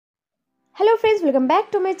Hello friends, welcome back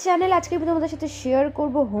to my channel. আজকে আমি তোমাদের সাথে শেয়ার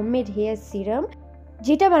করব হোমমেড হেয়ার সিরাম,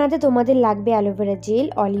 যেটা বানাতে তোমাদের লাগবে অ্যালোভেরা জেল,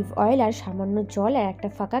 অলিভ অয়েল আর সামান্য জল আর একটা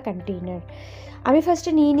ফাঁকা কন্টেইনার। আমি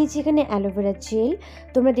ফার্স্টে নিয়ে নিচ্ছি এখানে অ্যালোভেরা জেল।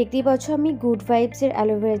 তোমরা দেখতেই পাচ্ছ আমি গুড ভাইবসের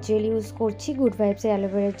অ্যালোভেরা জেল ইউজ করছি। গুড ভাইবসের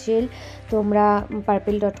অ্যালোভেরা জেল তোমরা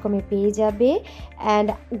purple.com-এ পেয়ে যাবে। অ্যান্ড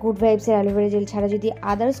গুড ভাইবসের অ্যালোভেরা জেল ছাড়া যদি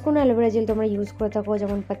আদার্স কোনো অ্যালোভেরা জেল তোমরা ইউজ করে থাকো,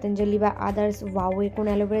 যেমন পতঞ্জলি বা আদার্স ওয়াওয়ের কোনো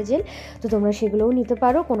অ্যালোভেরা জেল, তো তোমরা সেগুলোও নিতে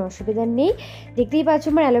পারো, কোনো অসুবিধা নেই। দেখতেই পাচ্ছ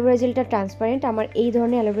আমার অ্যালোভেরা জেলটা ট্রান্সপারেন্ট। আমার এই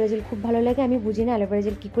ধরনের অ্যালোভেরা জেল খুব ভালো লাগে। আমি বুঝি না অ্যালোভেরা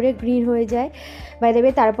জেল কী করে গ্রিন হয়ে যায়। বাই দ্য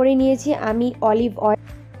ওয়ে, তারপরে নিয়েছি আমি অলিভ অয়েল।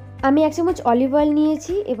 আমি 1 চামচ অলিভ অয়েল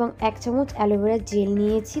নিয়েছি এবং 1 চামচ অ্যালোভেরা জেল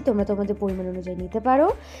নিয়েছি। তোমরা তোমাদের পরিমাণ অনুযায়ী নিতে পারো।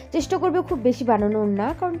 চেষ্টা করবে খুব বেশি বানানোর না,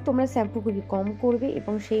 কারণ তোমরা শ্যাম্পু খুবই কম করবে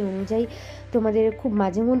এবং সেই অনুযায়ী তোমাদের খুব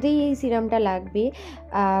মাঝে মধ্যেই এই সিরামটা লাগবে।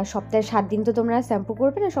 সপ্তাহে 7 দিন তো তোমরা শ্যাম্পু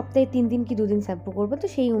করবে না, সপ্তাহে 3 দিন কি 2 দিন শ্যাম্পু করবে, তো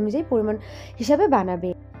সেই অনুযায়ী পরিমাণ হিসাবে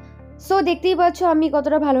বানাবে। সো দেখতেই পাচ্ছ আমি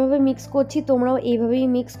কতটা ভালোভাবে মিক্স করছি। তোমরাও এইভাবেই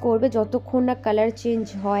মিক্স করবে যতক্ষণ না কালার চেঞ্জ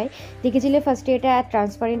হয়। দেখেছিলে ফার্স্টে এটা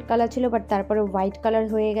ট্রান্সপারেন্ট কালার ছিল, বাট তারপরে হোয়াইট কালার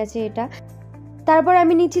হয়ে গেছে এটা। তারপর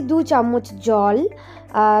আমি নিচ্ছি 2 চামচ জল।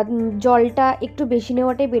 জলটা একটু বেশি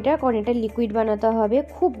নেওয়াটাই বেটার, কারণ এটা লিকুইড বানাতে হবে,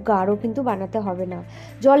 খুব গাঢ় কিন্তু বানাতে হবে না।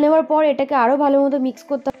 জল নেওয়ার পর এটাকে আরও ভালো মতো মিক্স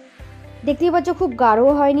করতে হবে। দেখতেই পাচ্ছ খুব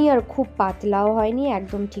গাঢ়ও হয়নি আর খুব পাতলাও হয়নি,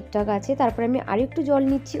 একদম ঠিকঠাক আছে। তারপরে আমি আরেকটু জল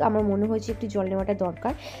নিচ্ছি, আমার মনে হয়েছে একটু জল নেওয়াটা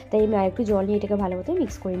দরকার, তাই আমি আরেকটু জল নিয়ে এটাকে ভালো মতো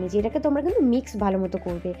মিক্স করে নিয়েছি। এটাকে তোমরা কিন্তু মিক্স ভালো মতো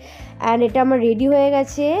করবে। অ্যান্ড এটা আমার রেডি হয়ে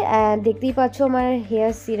গেছে। দেখতেই পাচ্ছ আমার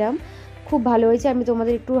হেয়ার সিরাম খুব ভালো হয়েছে। আমি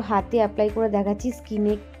তোমাদের একটু হাতে অ্যাপ্লাই করে দেখাচ্ছি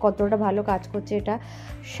স্কিনে কতটা ভালো কাজ করছে। এটা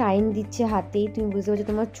শাইন দিচ্ছে হাতেই, তুমি বুঝতে পারছো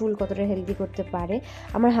তোমার চুল কতটা হেলদি করতে পারে।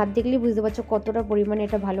 আমার হাত দেখলেই বুঝতে পারছো কতটা পরিমাণে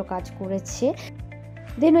এটা ভালো কাজ করেছে।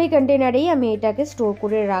 দেন ওই কন্টেনারেই আমি এটাকে স্টোর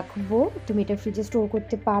করে রাখবো। তুমি এটা ফ্রিজে স্টোর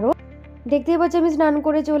করতে পারো। দেখতেই পাচ্ছি আমি স্নান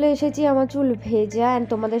করে চলে এসেছি, আমার চুল ভেজা। অ্যান্ড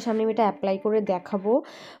তোমাদের সামনে আমি এটা অ্যাপ্লাই করে দেখাবো।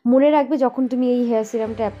 মনে রাখবে যখন তুমি এই হেয়ার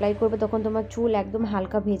সিরামটা অ্যাপ্লাই করবে তখন তোমার চুল একদম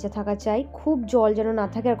হালকা ভেজা থাকা চাই, খুব জল যেন না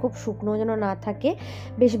থাকে আর খুব শুকনো যেন না থাকে,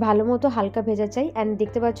 বেশ ভালো মতো হালকা ভেজা চাই। অ্যান্ড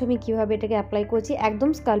দেখতে পাচ্ছ আমি কীভাবে এটাকে অ্যাপ্লাই করছি। একদম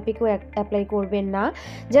স্কাল্পে কেউ অ্যাপ্লাই করবে না,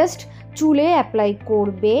 জাস্ট চুলে অ্যাপ্লাই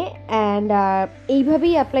করবে। অ্যান্ড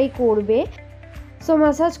এইভাবেই অ্যাপ্লাই করবে। সো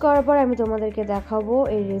ম্যাসাজ করার পর আমি তোমাদেরকে দেখাবো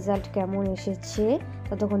এর রেজাল্ট কেমন এসেছে,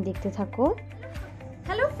 ততক্ষণ দেখতে থাকো।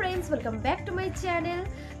 Hello friends, welcome back to my channel.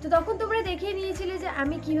 তো তখন তোমরা দেখিয়ে নিয়েছিলে যে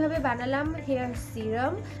আমি কিভাবে বানালাম হেয়ার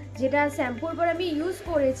সিরাম, যেটা শ্যাম্পুর পর আমি ইউজ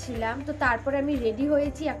করেছিলাম। তো তারপরে আমি রেডি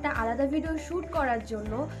হয়েছি একটা আলাদা ভিডিও শ্যুট করার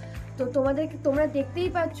জন্য। তো তোমরা দেখতেই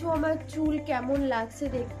পাচ্ছ আমার চুল কেমন লাগছে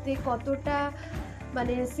দেখতে, কতটা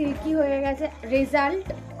মানে সিল্কি হয়ে গেছে, রেজাল্ট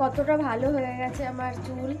কতটা ভালো হয়ে গেছে আমার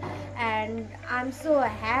চুল। And I am so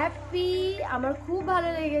happy, আমার খুব ভালো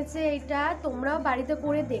লেগেছে এটা। তোমরাও বাড়িতে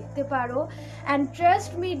করে দেখতে পারো। অ্যান্ড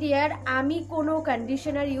ট্রাস্ট মি ডিয়ার, আমি কোনো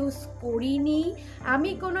কন্ডিশনার ইউজ করিনি,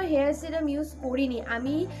 আমি কোনো হেয়ার সিরাম ইউজ করিনি।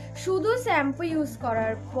 আমি শুধু শ্যাম্পু ইউজ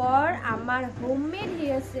করার পর আমার হোমমেড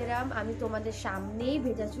হেয়ার সিরাম আমি তোমাদের সামনেই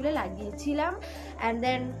ভেজা চুলে লাগিয়েছিলাম। অ্যান্ড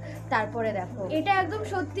দেন তারপরে দেখো, এটা একদম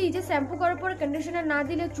সত্যি যে শ্যাম্পু করার পর কন্ডিশনার না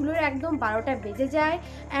দিলে চুলের একদম 12টা বেজে যায়।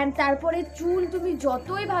 অ্যান্ড তারপরে চুল তুমি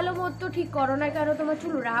যতই ভালো মতো ঠিক করো না কেন তোমার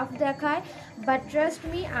চুল রাফ দেখায়। বাট ট্রাস্ট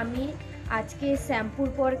মি, আমি আজকে শ্যাম্পুর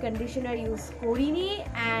পর কন্ডিশনার ইউজ করিনি।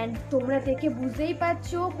 অ্যান্ড তোমরা দেখে বুঝতেই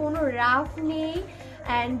পারছো কোনো রাফ নেই।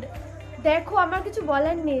 অ্যান্ড দেখো আমার কিছু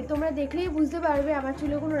বলার নেই, তোমরা দেখলেই বুঝতে পারবে আমার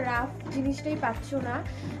চুলে কোনো রাফ জিনিসটাই পাচ্ছ না।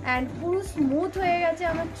 অ্যান্ড পুরো স্মুথ হয়ে গেছে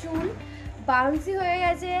আমার চুল, বাউন্সি হয়ে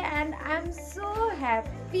গেছে। And I am so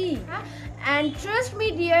happy. And trust me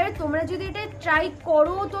deer, তোমরা যদি এটা ট্রাই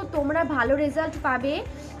করো তো তোমরা ভালো রেজাল্ট পাবে।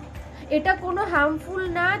 এটা কোনো হার্মফুল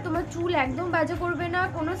না, তোমার চুল একদম বাজে করবে না,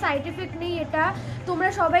 কোনো সাইড এফেক্ট নেই এটা। তোমরা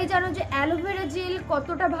সবাই জানো যে অ্যালোভেরা জেল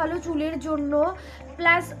কতটা ভালো চুলের জন্য,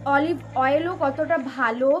 প্লাস অলিভ অয়েলও কতটা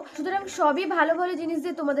ভালো। সুতরাং সবই ভালো ভালো জিনিস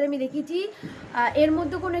দিয়ে তোমাদের আমি দেখিয়েছি। এর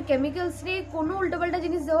মধ্যে কোনো কেমিক্যালস নেই, কোনো উল্টোপাল্টা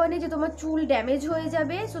জিনিস দেওয়া নেই যে তোমার চুল ড্যামেজ হয়ে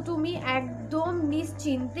যাবে। সো তুমি একদম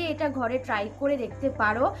নিশ্চিন্তে এটা ঘরে ট্রাই করে দেখতে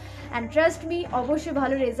পারো। অ্যান্ড ট্রাস্ট মি, অবশ্যই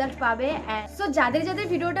ভালো রেজাল্ট পাবে। সো যাদের যাদের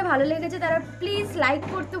ভিডিওটা ভালো লেগেছে তারা প্লিজ লাইক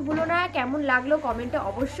করতে ভুলো না। কেমন লাগলো কমেন্টে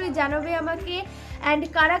অবশ্যই জানাবে আমাকে। অ্যান্ড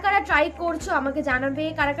কারা কারা ট্রাই করছো আমাকে জানাবে,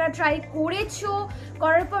 কারা কারা ট্রাই করেছো,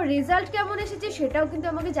 করার পর রেজাল্ট কেমন এসেছে সেটাও কিন্তু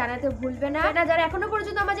আমাকে জানাতে ভুলবে না। যারা এখনো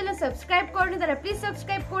পর্যন্ত আমার চ্যানেল সাবস্ক্রাইব করেনি তারা প্লিজ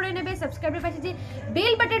সাবস্ক্রাইব করে নেবে। সাবস্ক্রাইবের পাশে যে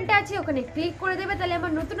বেল বাটনটা আছে ওখানে ক্লিক করে দেবে, তাহলে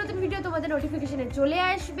আমার নতুন নতুন ভিডিও তোমাদের নোটিফিকেশনে চলে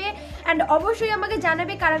আসবে। অ্যান্ড অবশ্যই আমাকে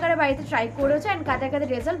জানাবে কারা কারা বাড়িতে ট্রাই করেছো অ্যান্ড কাদের কাদের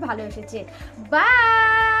রেজাল্ট ভালো এসেছে।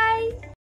 বাই।